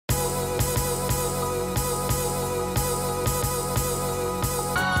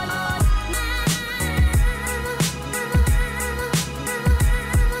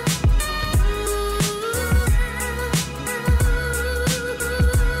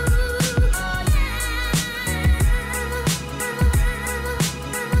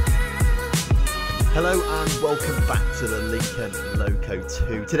Hello and welcome back to the Lincoln Loco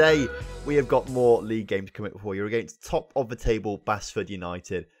 2. Today we have got more league games coming up for you. We're against top of the table Basford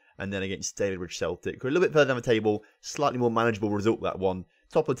United and then against Staylebridge Celtic. We're a little bit further down the table, slightly more manageable result that one.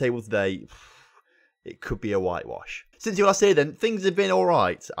 Top of the table today, it could be a whitewash. Since you last here then, things have been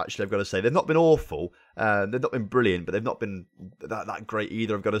alright, actually I've got to say. They've not been awful, they've not been brilliant, but they've not been that great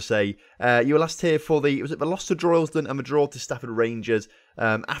either, I've got to say. You were last here for the loss to Droylsden and the draw to Stafford Rangers.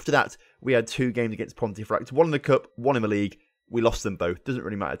 After that, we had 2 games against Pontefract, one in the Cup, one in the league. We lost them both. Doesn't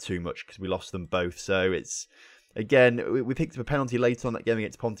really matter too much because we lost them both. So it's, again, we picked up a penalty later on that game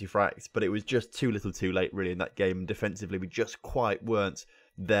against Pontefract, but it was just too little too late really in that game. Defensively, we just quite weren't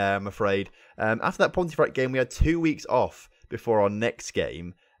there, I'm afraid. After that Pontefract game, we had 2 weeks off before our next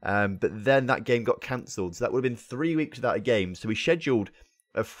game, but then that game got cancelled, so that would have been 3 weeks without a game. So we scheduled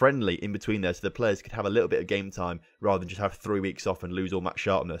a friendly in between there so the players could have a little bit of game time rather than just have 3 weeks off and lose all match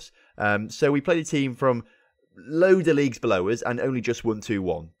sharpness. So we played a team from loads of leagues below us and only just won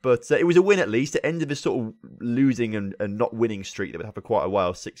 2-1. But it was a win at least. It ended this sort of losing and not winning streak that we'd have for quite a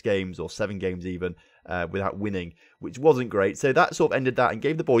while, 6 games or 7 games even, without winning, which wasn't great. So that sort of ended that and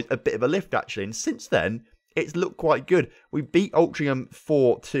gave the boys a bit of a lift actually. And since then, it's looked quite good. We beat Altrincham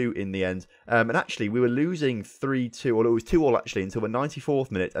 4-2 in the end. And actually, we were losing 3-2, or it was 2-2 actually, until the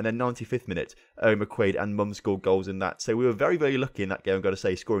 94th minute. And then 95th minute, Owen McQuaid and Mum scored goals in that. So we were very, very lucky in that game, I've got to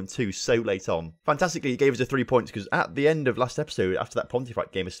say, scoring 2 so late on. Fantastically, it gave us the 3 points, because at the end of last episode, after that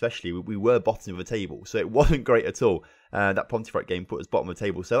Pontefract game especially, we were bottom of the table. So it wasn't great at all. That Pontefract game put us bottom of the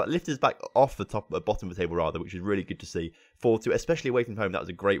table. So that lifted us back off the bottom of the table rather, which is really good to see. 4-2, especially away from home, that was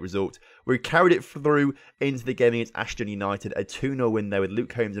a great result. We carried it through into the game against Ashton United, a 2-0 win there with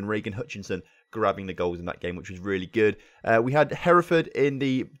Luke Holmes and Regan Hutchinson grabbing the goals in that game, which was really good. We had Hereford in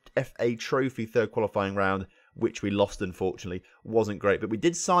the FA Trophy third qualifying round, which we lost unfortunately. Wasn't great, but we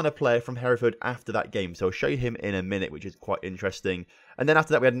did sign a player from Hereford after that game, so I'll show you him in a minute, which is quite interesting. And then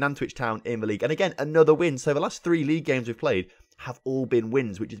after that we had Nantwich Town in the league, and again another win. So the last 3 league games we've played have all been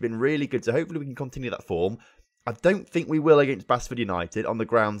wins, which has been really good, so hopefully we can continue that form. I don't think we will against Basford United on the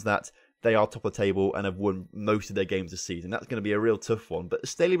grounds that they are top of the table and have won most of their games this season. That's going to be a real tough one. But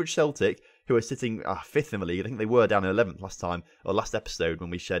Staylebridge Celtic, who are sitting 5th in the league, I think they were down in 11th last time, or last episode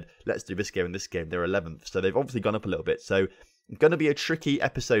when we said, let's do this game and this game, they're 11th. So they've obviously gone up a little bit. So going to be a tricky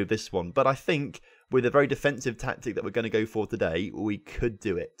episode, this one. But I think with a very defensive tactic that we're going to go for today, we could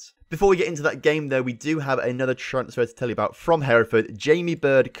do it. Before we get into that game, though, we do have another transfer to tell you about from Hereford. Jamie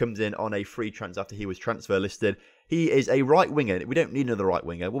Bird comes in on a free transfer after he was transfer listed. He is a right winger. We don't need another right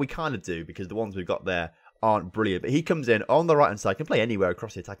winger. Well, we kind of do, because the ones we've got there aren't brilliant. But he comes in on the right-hand side, can play anywhere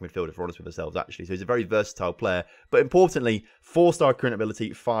across the attacking midfield, if we're honest with ourselves, actually. So he's a very versatile player. But importantly, 4-star current ability,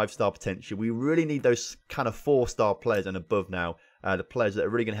 5-star potential. We really need those kind of 4-star players and above now. The players that are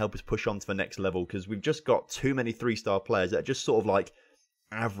really going to help us push on to the next level, because we've just got too many 3-star players that are just sort of like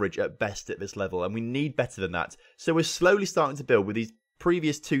average at best at this level, and we need better than that. So we're slowly starting to build with these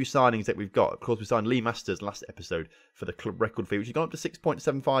previous 2 signings that we've got. Of course, we signed Lee Masters last episode for the club record fee, which has gone up to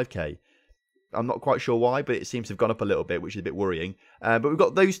 6.75k. I'm not quite sure why, but it seems to have gone up a little bit, which is a bit worrying. But we've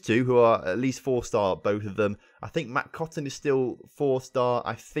got those 2 who are at least 4-star, both of them. I think Matt Cotton is still 4-star.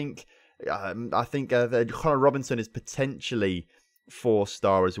 I think Connor Robinson is potentially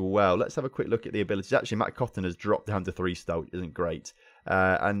 4-star as well. Let's have a quick look at the abilities. Actually, Matt Cotton has dropped down to 3-star, which isn't great.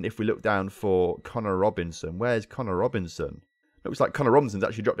 And if we look down for Connor Robinson, where's Connor Robinson? Looks like Connor Robinson's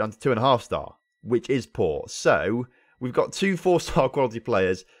actually dropped down to 2.5-star, which is poor. So we've got 2 4-star quality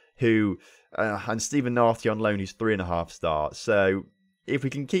players who, and Stephen Narty on loan, who's 3.5-star. So if we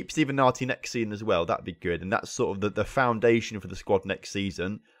can keep Stephen Narty next season as well, that'd be good. And that's sort of the foundation for the squad next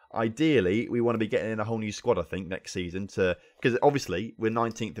season. Ideally, we want to be getting in a whole new squad, I think, next season, because obviously we're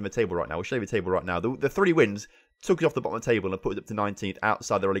 19th in the table right now. We'll show you the table right now. The 3 wins took us off the bottom of the table and put us up to 19th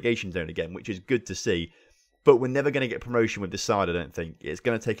outside the relegation zone again, which is good to see. But we're never going to get promotion with this side, I don't think. It's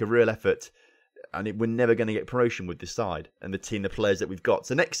going to take a real effort, and we're never going to get promotion with this side and the team, the players that we've got.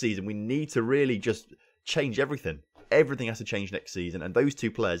 So next season, we need to really just change everything. Everything has to change next season, and those 2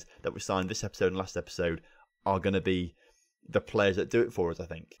 players that we signed this episode and last episode are going to be the players that do it for us, I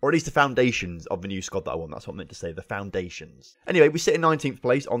think. Or at least the foundations of the new squad that I want. That's what I meant to say, the foundations. Anyway, we sit in 19th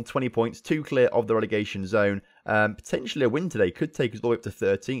place on 20 points, 2 clear of the relegation zone. Potentially a win today could take us all the way up to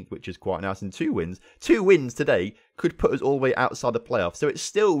 13th, which is quite nice. And 2 wins. 2 wins today could put us all the way outside the playoffs. So it's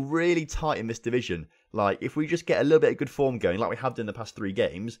still really tight in this division. Like, if we just get a little bit of good form going, like we have done in the past 3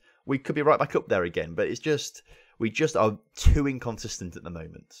 games, we could be right back up there again. But it's just, we just are too inconsistent at the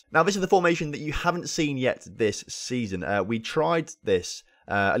moment. Now, this is the formation that you haven't seen yet this season. We tried this,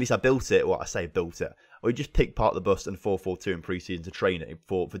 at least I built it. Well, I say built it. we just pick part of the bus and 4-4-2 in pre-season to train it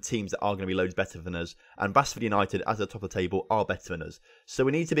for teams that are going to be loads better than us. And Basford United, as the top of the table, are better than us. So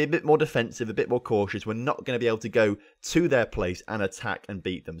we need to be a bit more defensive, a bit more cautious. We're not going to be able to go to their place and attack and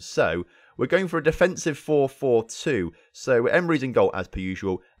beat them. So we're going for a defensive 4-4-2. So Emery's in goal as per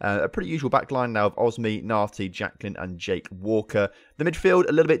usual. A pretty usual back line now of Osmi, Narty, Jacqueline and Jake Walker. The midfield,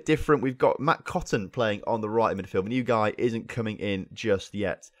 a little bit different. We've got Matt Cotton playing on the right midfield. The new guy isn't coming in just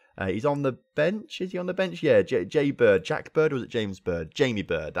yet. He's on the bench. Is he on the bench? Yeah, Jay Bird. Jack Bird, or was it James Bird? Jamie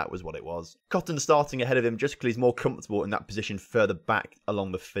Bird, that was what it was. Cotton starting ahead of him just because he's more comfortable in that position further back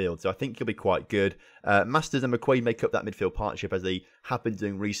along the field. So I think he'll be quite good. Masters and McQuaid make up that midfield partnership as they have been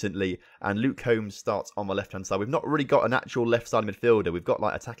doing recently. And Luke Holmes starts on the left-hand side. We've not really got an actual left-sided midfielder. We've got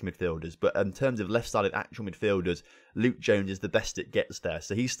like attacking midfielders. But in terms of left-sided actual midfielders, Luke Jones is the best it gets there.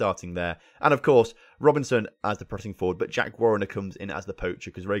 So he's starting there. And of course, Robinson as the pressing forward. But Jack Warrener comes in as the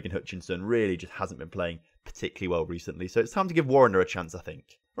poacher because Regan Hutchinson really just hasn't been playing particularly well recently. So it's time to give Warrener a chance, I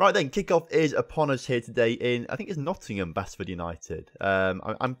think. Right then, kickoff is upon us here today in, I think it's Nottingham, Basford United.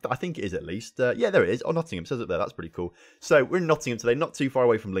 I think it is at least. Yeah, there it is. Oh, Nottingham says it there. That's pretty cool. So we're in Nottingham today, not too far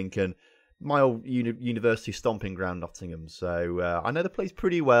away from Lincoln. My old university stomping ground, Nottingham. So I know the place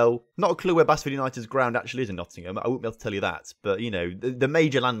pretty well. Not a clue where Basford United's ground actually is in Nottingham. I won't be able to tell you that. But, you know, the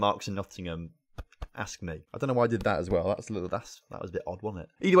major landmarks in Nottingham, ask me. I don't know why I did that as well. That was a bit odd, wasn't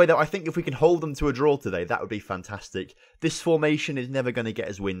it? Either way, though, I think if we can hold them to a draw today, that would be fantastic. This formation is never going to get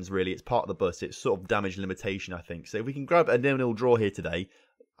us wins, really. It's part of the bus. It's sort of damage limitation, I think. So if we can grab a 0-0 draw here today,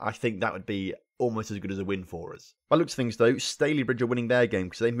 I think that would be almost as good as a win for us. By looks of things, though, Staylebridge are winning their game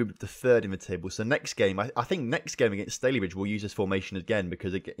because they moved up to third in the table. So next game, I think next game against Staylebridge, we'll use this formation again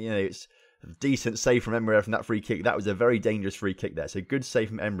because, you know, it's decent save from Emery from that free kick. That was a very dangerous free kick there. So good save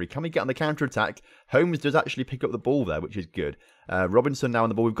from Emery. Can we get on the counter-attack? Holmes does actually pick up the ball there, which is good. Robinson now on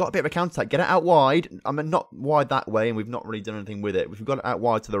the ball. We've got a bit of a counter-attack. Get it out wide. I mean, not wide that way, and we've not really done anything with it. If we've got it out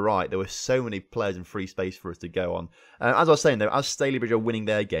wide to the right, there were so many players in free space for us to go on. As I was saying, though, as Staylebridge are winning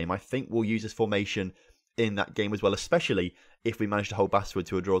their game, I think we'll use this formation in that game as well, especially if we manage to hold Basford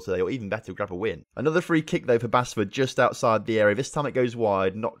to a draw today, or even better, grab a win. Another free kick, though, for Basford just outside the area. This time it goes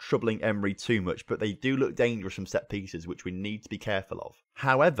wide, not troubling Emery too much, but they do look dangerous from set pieces, which we need to be careful of.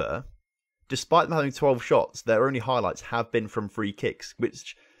 However, despite them having 12 shots, their only highlights have been from free kicks,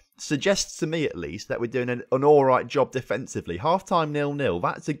 which suggests to me, at least, that we're doing an alright job defensively. Half-time 0-0,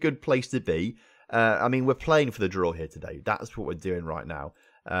 that's a good place to be. I mean, we're playing for the draw here today. That's what we're doing right now.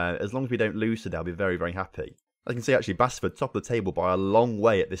 As long as we don't lose today, I'll be very, very happy. I can see actually Basford top of the table by a long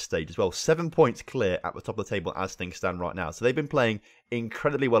way at this stage as well. 7 points clear at the top of the table as things stand right now. So they've been playing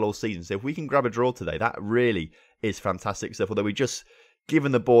incredibly well all season. So if we can grab a draw today, that really is fantastic stuff. Although we've just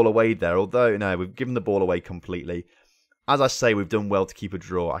given the ball away there. Although, no, we've given the ball away completely. As I say, we've done well to keep a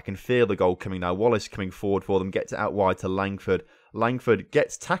draw. I can feel the goal coming now. Wallace coming forward for them. Gets it out wide to Langford. Langford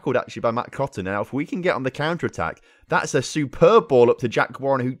gets tackled actually by Matt Cotton. Now, if we can get on the counter-attack, that's a superb ball up to Jack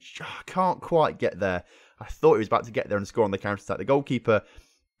Warren, who can't quite get there. I thought he was about to get there and score on the counter-attack. The goalkeeper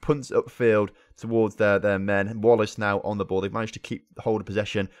punts upfield towards their men. Wallace now on the ball. They've managed to keep hold of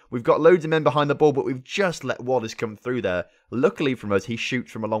possession. We've got loads of men behind the ball, but we've just let Wallace come through there. Luckily from us, he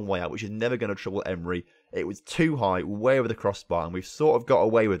shoots from a long way out, which is never going to trouble Emery. It was too high, way over the crossbar, and we've sort of got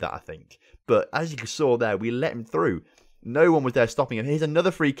away with that, I think. But as you saw there, we let him through. No one was there stopping him. Here's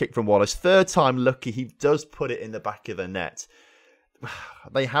another free kick from Wallace. Third time lucky. He does put it in the back of the net.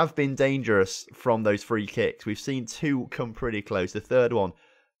 They have been dangerous from those free kicks. We've seen two come pretty close. The third one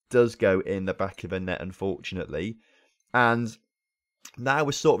does go in the back of the net, unfortunately. And now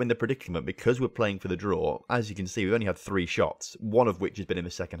we're sort of in the predicament because we're playing for the draw. As you can see, we've only had 3 shots, one of which has been in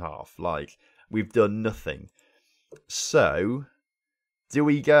the second half. Like, we've done nothing. So, do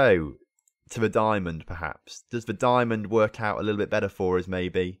we go to the diamond, perhaps? Does the diamond work out a little bit better for us,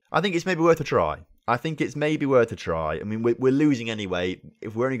 maybe? I think it's maybe worth a try. I mean, we're losing anyway.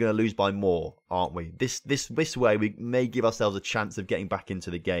 If we're only going to lose by more, aren't we? This way, we may give ourselves a chance of getting back into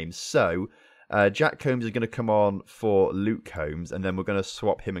the game. So, Jack Holmes is going to come on for Luke Holmes, and then we're going to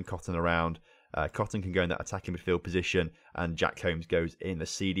swap him and Cotton around. Cotton can go in that attacking midfield position, and Jack Holmes goes in the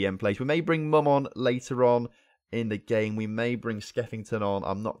CDM place. We may bring Mum on later on in the game. We may bring Skeffington on.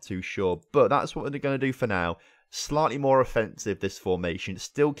 I'm not too sure, but that's what we're going to do for now. Slightly more offensive, this formation. It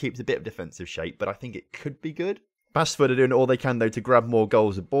still keeps a bit of defensive shape, but I think it could be good. Basford are doing all they can, though, to grab more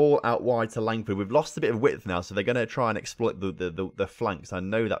goals. The ball out wide to Langford. We've lost a bit of width now, so they're going to try and exploit the flanks. I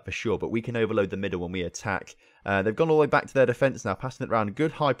know that for sure, but we can overload the middle when we attack. They've gone all the way back to their defence now, passing it around.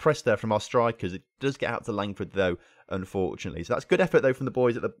 Good high press there from our strikers. It does get out to Langford, though, unfortunately. So that's good effort, though, from the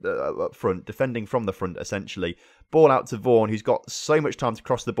boys at the up front, defending from the front, essentially. Ball out to Vaughan, who's got so much time to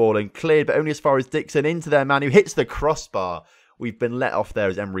cross the ball and cleared, but only as far as Dixon into their man, who hits the crossbar. We've been let off there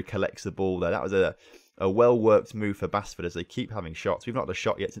as Emery collects the ball there. That was a well-worked move for Basford as they keep having shots. We've not had a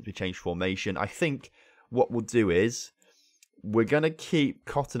shot yet since we changed formation. I think what we'll do is we're going to keep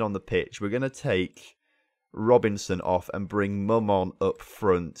Cotton on the pitch. We're going to take Robinson off and bring Mum on up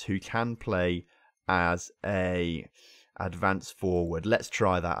front, who can play as a advanced forward. Let's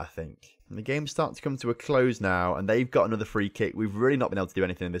try that, I think. And the game's starting to come to a close now, and they've got another free kick. We've really not been able to do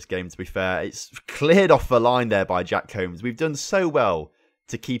anything in this game, to be fair. It's cleared off the line there by Jack Combs. We've done so well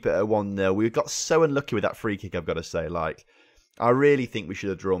to keep it at 1-0. We got so unlucky with that free kick, I've got to say. Like, I really think we should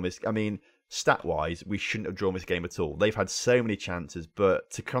have drawn this. I mean, stat-wise, we shouldn't have drawn this game at all. They've had so many chances, but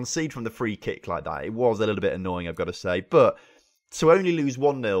to concede from the free kick like that, it was a little bit annoying, I've got to say. But to only lose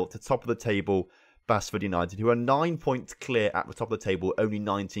 1-0 to top of the table Basford United, who are 9 points clear at the top of the table, only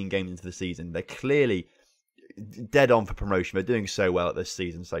 19 games into the season. They're clearly dead on for promotion. They're doing so well at this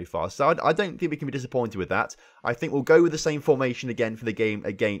season so far. So I don't think we can be disappointed with that. I think we'll go with the same formation again for the game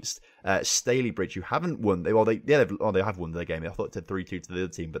against Staylebridge, who haven't won. They have won their game. I thought it said 3-2 to the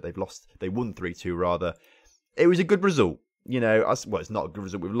other team, but they've lost. They won 3-2 rather. It was a good result. You know, well, it's not a good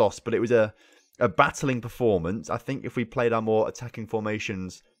result. We've lost, but it was a battling performance. I think if we played our more attacking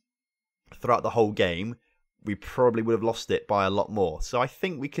formations throughout the whole game, we probably would have lost it by a lot more. So I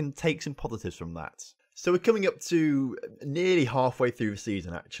think we can take some positives from that. So we're coming up to nearly halfway through the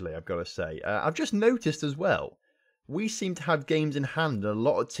season, actually, I've got to say. I've just noticed as well, we seem to have games in hand and a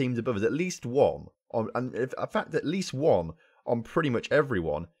lot of teams above us, at least one, and in fact, at least one on pretty much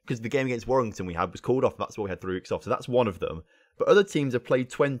everyone, because the game against Warrington we had was called off, that's why we had 3 weeks off, so that's one of them. But other teams have played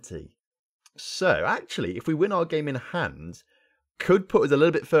 20. So, actually, if we win our game in hand, could put us a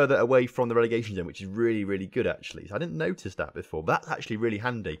little bit further away from the relegation zone, which is really, really good, actually. So I didn't notice that before, but that's actually really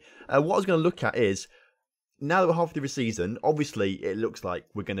handy. What I was going to look at is, now that we're halfway through the season, obviously it looks like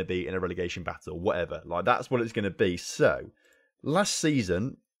we're going to be in a relegation battle, whatever. Like, that's what it's going to be. So, last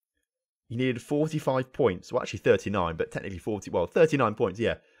season, you needed 45 points. Well, actually 39, but technically 39 points,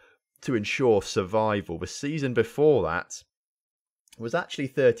 yeah, to ensure survival. The season before that was actually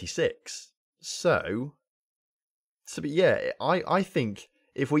 36. So yeah, I think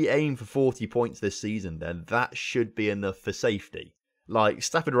if we aim for 40 points this season, then that should be enough for safety. Like,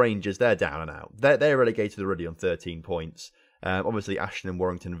 Stafford Rangers, they're down and out. They're relegated already on 13 points. Obviously, Ashton and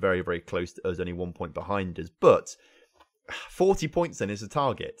Warrington very, very close to us, only 1 point behind us. But 40 points then is the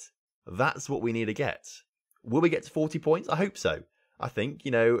target. That's what we need to get. Will we get to 40 points? I hope so. I think,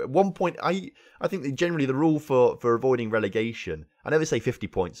 you know, 1 point... I think that generally the rule for avoiding relegation, I never say 50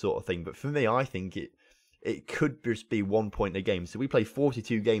 points sort of thing, but for me, I think it could just be 1 point a game. So we play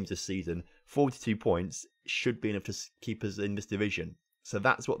 42 games this season. 42 points should be enough to keep us in this division. So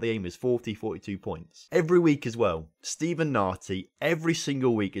that's what the aim is, 42 points. Every week as well, Stephen Narty, every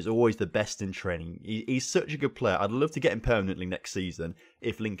single week is always the best in training. He's such a good player. I'd love to get him permanently next season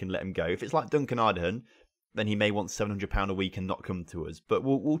if Lincoln let him go. If it's like Duncan Idahan, then he may want £700 a week and not come to us. But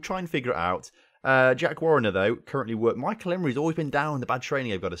we'll try and figure it out. Jack Warrener, though, currently Michael Emery's always been down in the bad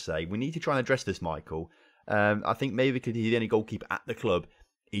training, I've got to say. We need to try and address this, Michael. I think maybe because he's the only goalkeeper at the club,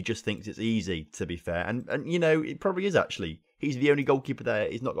 he just thinks it's easy, to be fair. And you know, it probably is, actually. He's the only goalkeeper there.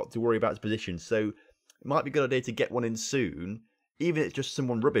 He's not got to worry about his position. So it might be a good idea to get one in soon, even if it's just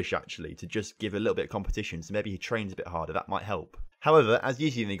someone rubbish, actually, to just give a little bit of competition. So maybe he trains a bit harder. That might help. However, as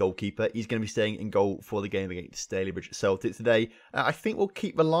usually the goalkeeper, he's going to be staying in goal for the game against Staylebridge Celtic today. I think we'll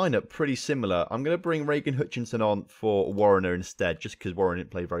keep the lineup pretty similar. I'm going to bring Regan Hutchinson on for Warrener instead, just because Warrener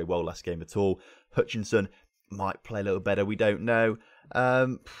didn't play very well last game at all. Hutchinson might play a little better, we don't know.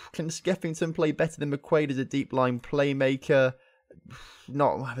 Can Skeffington play better than McQuaid as a deep line playmaker?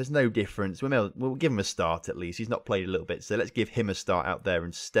 There's no difference. We'll give him a start at least. He's not played a little bit, so let's give him a start out there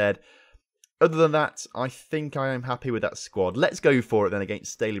instead. Other than that, I think I am happy with that squad. Let's go for it then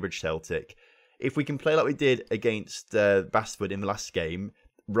against Staylebridge Celtic. If we can play like we did against Basford in the last game,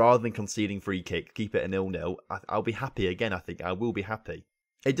 rather than conceding free kick, keep it a 0-0, I'll be happy again, I think. I will be happy.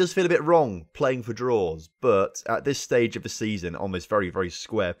 It does feel a bit wrong playing for draws, but at this stage of the season, on this very, very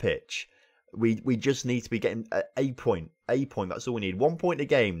square pitch, we just need to be getting a point. A point, that's all we need. 1 point a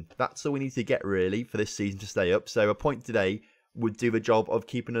game, that's all we need to get, really, for this season to stay up. So a point today would do the job of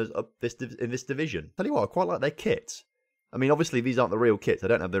keeping us up in this division. Tell you what, I quite like their kit. I mean, obviously, these aren't the real kits. I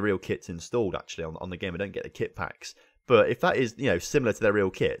don't have the real kits installed, actually, on the game. I don't get the kit packs. But if that is, you know, similar to their real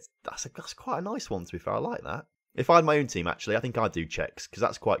kit, that's quite a nice one, to be fair. I like that. If I had my own team, actually, I think I'd do checks, because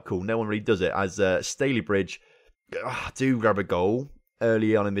that's quite cool. No one really does it. As Staylebridge do grab a goal,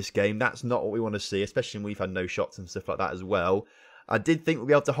 early on in this game. That's not what we want to see, especially when we've had no shots and stuff like that as well. I did think we'd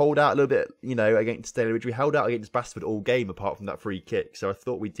be able to hold out a little bit, you know, against Staylebridge. We held out against Basford all game apart from that free kick. So I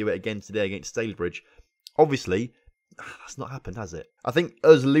thought we'd do it again today against Staylebridge. Obviously, that's not happened, has it? I think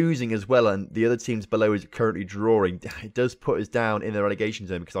us losing as well and the other teams below us currently drawing, it does put us down in the relegation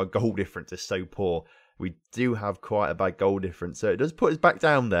zone because our goal difference is so poor. We do have quite a bad goal difference. So it does put us back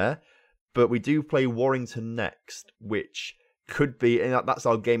down there. But we do play Warrington next, which could be, and that's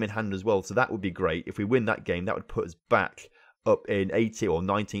our game in hand as well. So that would be great. If we win that game, that would put us back up in 18th or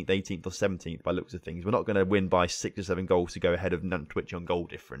 19th, 18th or 17th by looks of things. We're not going to win by 6 or 7 goals to go ahead of Nantwich on goal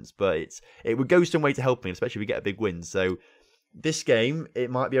difference, but it would go some way to helping, especially if we get a big win. So this game,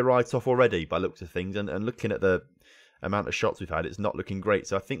 it might be a write-off already by looks of things, and looking at the amount of shots we've had, it's not looking great.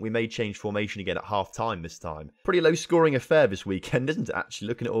 So I think we may change formation again at half-time this time. Pretty low-scoring affair this weekend, isn't it, actually,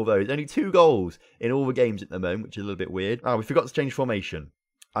 looking at all those. Only 2 goals in all the games at the moment, which is a little bit weird. Oh, we forgot to change formation.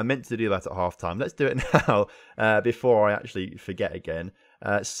 I meent to do that at half-time. Let's do it now before I actually forget again.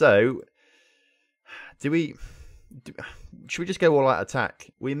 So, should we just go all-out attack?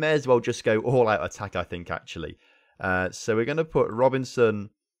 We may as well just go all-out attack, I think, actually. So we're going to put Robinson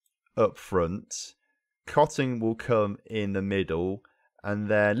up front. Cotton will come in the middle. And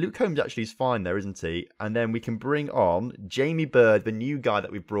then Luke Holmes actually is fine there, isn't he? And then we can bring on Jamie Bird, the new guy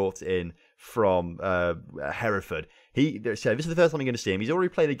that we brought in from Hereford. So this is the first time I'm going to see him. He's already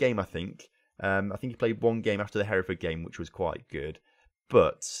played a game, I think. I think he played 1 game after the Hereford game, which was quite good.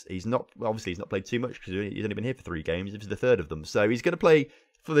 But obviously he's not played too much because he's only been here for 3 games. This is the 3rd of them. So he's going to play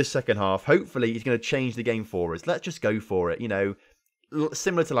for this second half. Hopefully he's going to change the game for us. Let's just go for it. You know,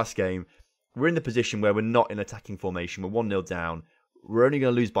 similar to last game, we're in the position where we're not in attacking formation. We're 1-0 down. We're only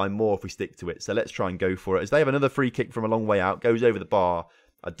going to lose by more if we stick to it. So let's try and go for it. As they have another free kick from a long way out, goes over the bar.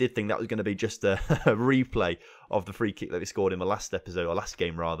 I did think that was going to be just a replay of the free kick that we scored in the last episode, or last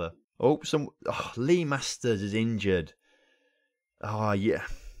game rather. Lee Masters is injured. Oh, yeah.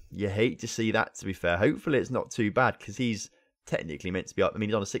 You hate to see that, to be fair. Hopefully it's not too bad, because he's technically meant to be,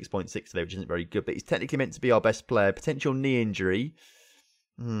 he's on a 6.6 today, which isn't very good, but he's technically meant to be our best player. Potential knee injury.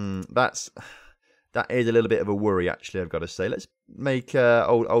 That is a little bit of a worry, actually, I've got to say. Let's make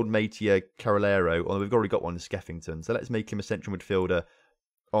old matey Carolero, although we've already got one in Skeffington, so let's make him a central midfielder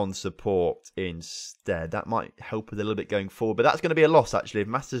on support instead. That might help us a little bit going forward, but that's going to be a loss, actually. If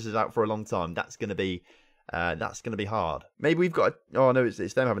Masters is out for a long time, that's going to be hard. Maybe we've got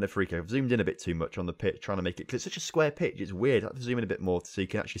it's them having a free kick. I've zoomed in a bit too much on the pitch, trying to make it clear. It's such a square pitch, it's weird. I have to zoom in a bit more so you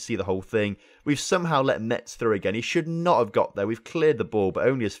can actually see the whole thing. We've somehow let Metz through again. He should not have got there. We've cleared the ball, but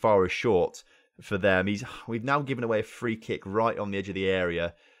only as far as short for them. We've now given away a free kick right on the edge of the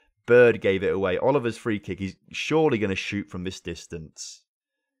area. Bird gave it away. Oliver's free kick, he's surely going to shoot from this distance.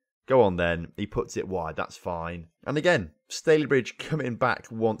 Go on then. He puts it wide. That's fine. And again, Staylebridge coming back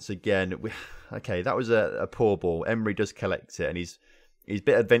once again. Okay, that was a poor ball. Emery does collect it, and he's a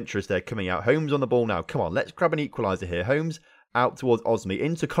bit adventurous there coming out. Holmes on the ball now. Come on, let's grab an equaliser here. Holmes out towards Osme.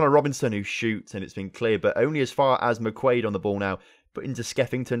 Into Connor Robinson, who shoots, and it's been clear, but only as far as McQuaid on the ball now. But into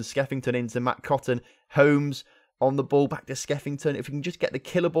Skeffington. Skeffington into Matt Cotton. Holmes on the ball back to Skeffington. If we can just get the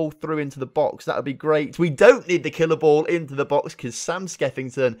killer ball through into the box, that would be great. We don't need the killer ball into the box because Sam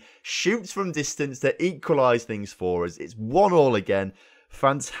Skeffington shoots from distance to equalise things for us. It's 1-1 again.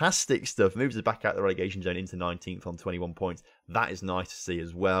 Fantastic stuff. Moves us back out the relegation zone into 19th on 21 points. That is nice to see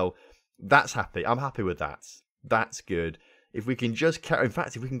as well. That's happy. I'm happy with that. That's good. If we can just carry... In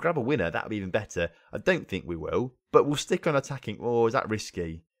fact, if we can grab a winner, that would be even better. I don't think we will, but we'll stick on attacking. Oh, is that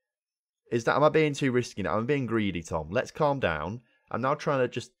risky? Am I being too risky now? I'm being greedy, Tom. Let's calm down. I'm now trying to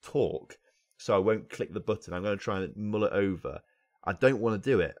just talk, so I won't click the button. I'm going to try and mull it over. I don't want to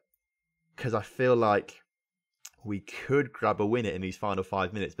do it, because I feel like we could grab a winner in these final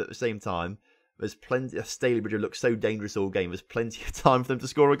 5 minutes, but at the same time, there's plenty of Staylebridge who looks so dangerous all game. There's plenty of time for them to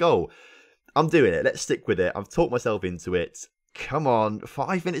score a goal. I'm doing it. Let's stick with it. I've talked myself into it. Come on.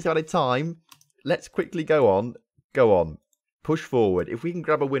 5 minutes out of time. Let's quickly go on. Go on. Push forward. If we can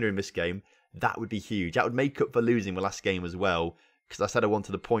grab a winner in this game, that would be huge. That would make up for losing the last game as well, because I said I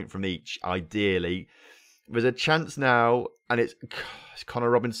wanted a point from each, ideally. There's a chance now, and it's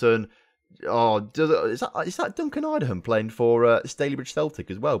Connor Robinson. Oh, is that Duncan Idahan playing for Staylebridge Celtic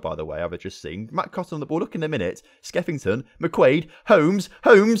as well, by the way? I've just seen. Matt Cotton on the ball. Look in a minute. Skeffington, McQuaid,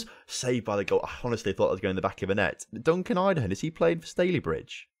 Holmes, saved by the goal. I honestly thought I was going in the back of a net. Duncan Idahan, is he playing for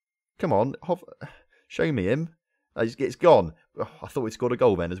Staylebridge? Come on, show me him. It's gone. Oh, I thought we'd scored a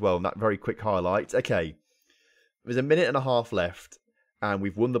goal then as well in that very quick highlight. Okay, there's a minute and a half left, and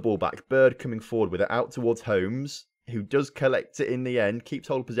we've won the ball back. Bird coming forward with it out towards Holmes, who does collect it in the end, keeps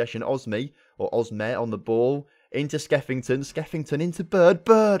hold of possession. Osme on the ball. into Skeffington. Skeffington into Bird.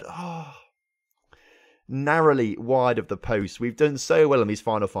 Bird. Oh. Narrowly wide of the post. We've done so well in these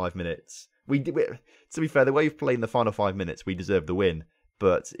final 5 minutes. To be fair, the way we've played in the final 5 minutes, we deserve the win.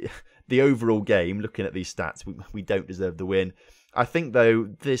 But the overall game, looking at these stats, we don't deserve the win. I think, though,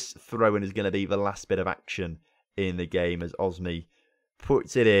 this throw-in is going to be the last bit of action in the game as Osmi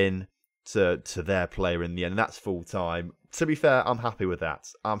puts it in to their player in the end. And that's full time. To be fair, I'm happy with that.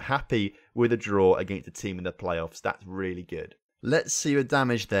 I'm happy with a draw against a team in the playoffs. That's really good. Let's see the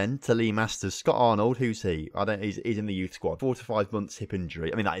damage then to Lee Masters. Scott Arnold, who's he? He's in the youth squad. 4 to 5 months hip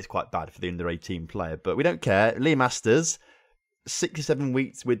injury. I mean, that is quite bad for the under 18 player, but we don't care. Lee Masters, 6 to 7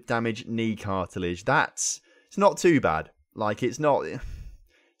 weeks with damaged knee cartilage. It's not too bad. Like, it's not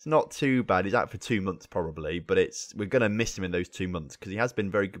too bad. He's out for 2 months probably, but we're going to miss him in those 2 months because he has been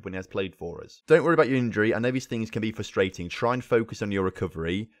very good when he has played for us. Don't worry about your injury. I know these things can be frustrating. Try and focus on your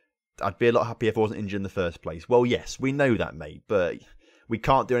recovery. I'd be a lot happier if I wasn't injured in the first place. Well, yes, we know that, mate, but we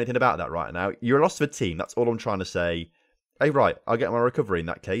can't do anything about that right now. You're a loss of a team. That's all I'm trying to say. Hey, right, I'll get my recovery in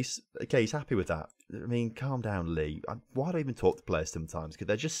that case. Okay, he's happy with that. I mean, calm down, Lee. Why do I even talk to players sometimes? Because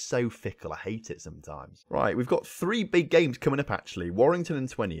they're just so fickle. I hate it sometimes. Right, we've got 3 big games coming up, actually. Warrington in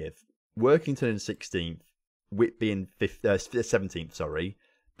 20th, Workington in 16th, Whitby in 17th, sorry.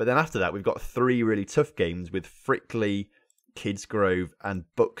 But then after that, we've got 3 really tough games with Frickley, Kidsgrove and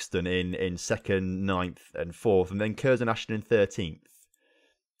Buxton in 2nd, 9th and 4th, and then Curzon Ashton in 13th.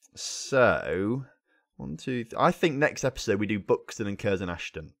 So, 1, 2, 3. I think next episode we do Buxton and Curzon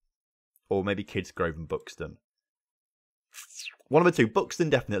Ashton. Or maybe Kidsgrove and Buxton. One of the two. Buxton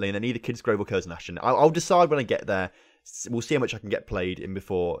definitely, and then either Kidsgrove or Curzon Ashton. I'll decide when I get there. We'll see how much I can get played in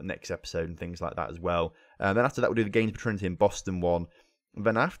before next episode and things like that as well. Then after that we'll do the Gainsborough Trinity and Boston one. And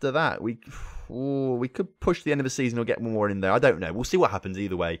then after that, we could push the end of the season or get one more in there. I don't know. We'll see what happens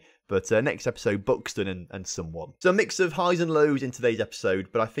either way. But next episode, Buxton and someone. So a mix of highs and lows in today's episode.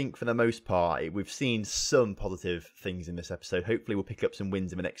 But I think for the most part, we've seen some positive things in this episode. Hopefully we'll pick up some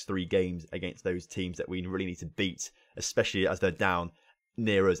wins in the next 3 games against those teams that we really need to beat. Especially as they're down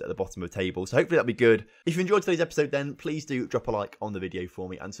near us at the bottom of the table. So hopefully that'll be good. If you enjoyed today's episode then, please do drop a like on the video for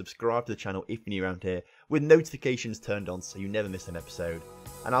me and subscribe to the channel if you're new around here with notifications turned on so you never miss an episode.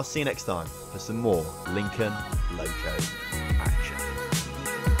 And I'll see you next time for some more Lincoln Loco action.